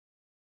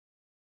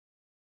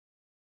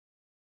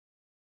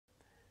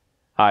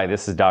Hi,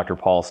 this is Dr.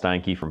 Paul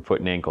Steinke from Foot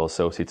and Ankle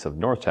Associates of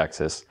North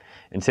Texas,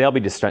 and today I'll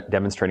be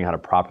demonstrating how to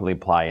properly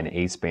apply an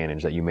Ace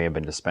Bandage that you may have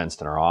been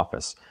dispensed in our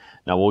office.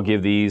 Now we'll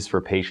give these for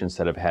patients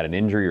that have had an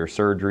injury or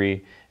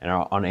surgery and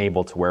are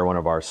unable to wear one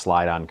of our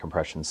slide-on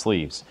compression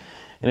sleeves.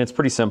 And it's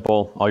pretty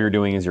simple. All you're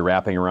doing is you're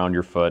wrapping around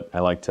your foot.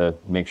 I like to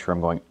make sure I'm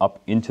going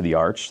up into the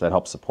arch. That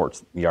helps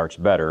support the arch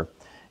better.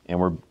 And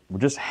we're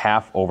just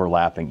half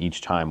overlapping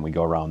each time we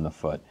go around the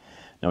foot.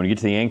 Now when you get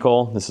to the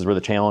ankle, this is where the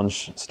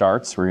challenge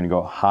starts. We're going to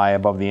go high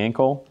above the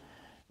ankle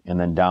and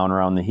then down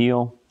around the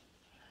heel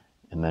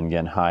and then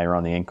again high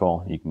around the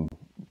ankle. You can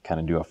kind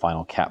of do a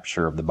final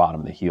capture of the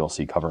bottom of the heel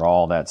so you cover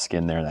all that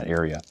skin there in that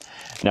area.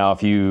 Now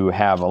if you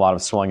have a lot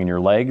of swelling in your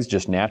legs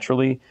just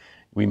naturally,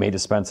 we may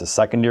dispense a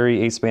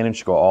secondary Ace Bandage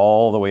to go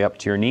all the way up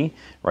to your knee,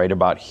 right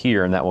about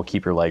here, and that will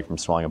keep your leg from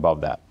swelling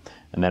above that.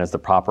 And that is the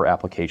proper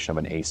application of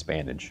an Ace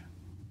Bandage.